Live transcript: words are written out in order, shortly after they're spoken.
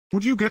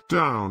Would you get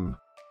down?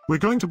 We're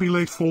going to be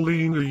late for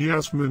Lina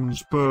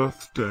Yasmine's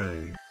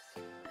birthday.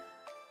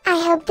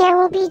 I hope there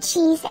will be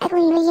cheese at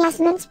Lina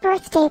Yasmine's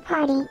birthday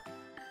party.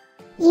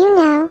 You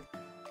know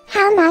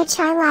how much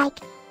I like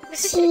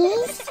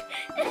cheese.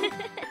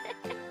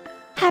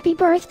 Happy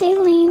birthday,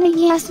 Lina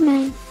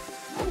Yasmine.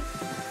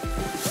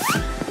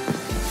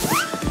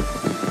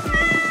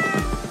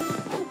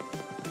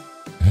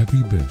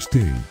 Happy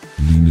birthday,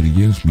 Lina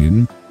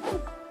Yasmine.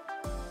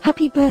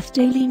 Happy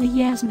birthday, Lina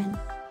Yasmine.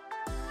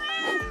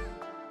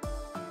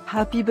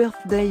 Happy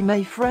birthday,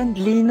 my friend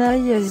Lina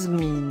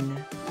Yasmine.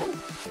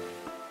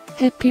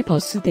 Happy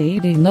birthday,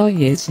 Lina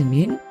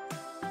Yasmine.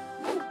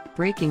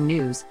 Breaking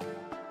news.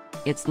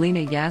 It's Lina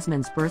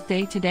Yasmine's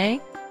birthday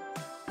today.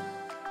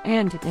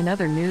 And in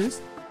other news,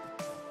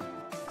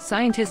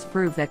 scientists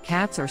prove that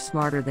cats are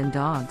smarter than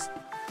dogs.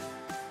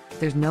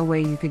 There's no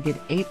way you could get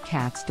 8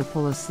 cats to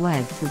pull a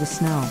sled through the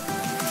snow.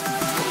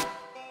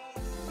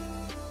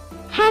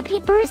 Happy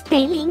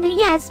birthday, Lina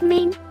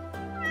Yasmine.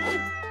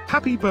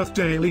 Happy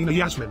birthday, Lina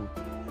Yasmine.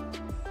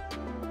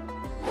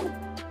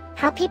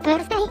 Happy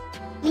birthday,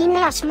 Lina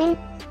Yasmine.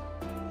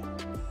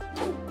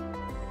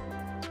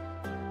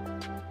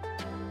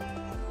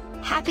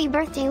 Happy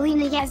birthday,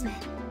 Lina Yasmine.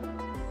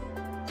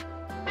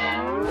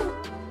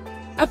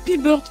 Happy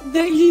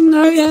birthday,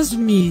 Lina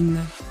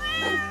Yasmine.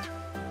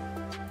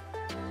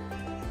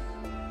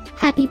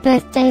 Happy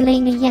birthday,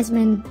 Lina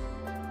Yasmine.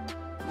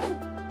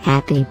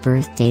 Happy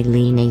birthday,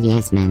 Lina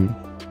Yasmine.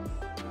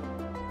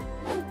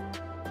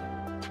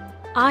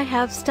 I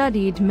have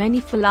studied many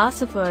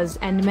philosophers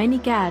and many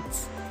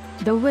cats.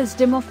 The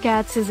wisdom of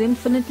cats is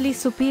infinitely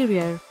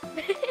superior.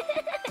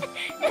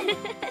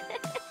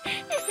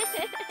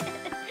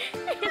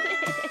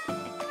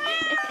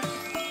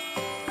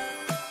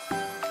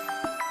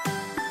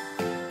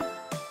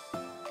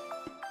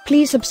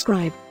 Please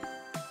subscribe,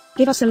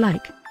 give us a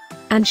like,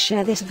 and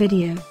share this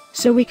video,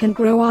 so we can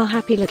grow our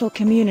happy little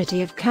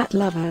community of cat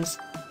lovers.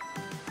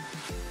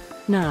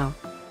 Now,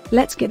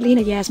 let's get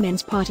Lina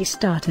Yasmine's party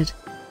started.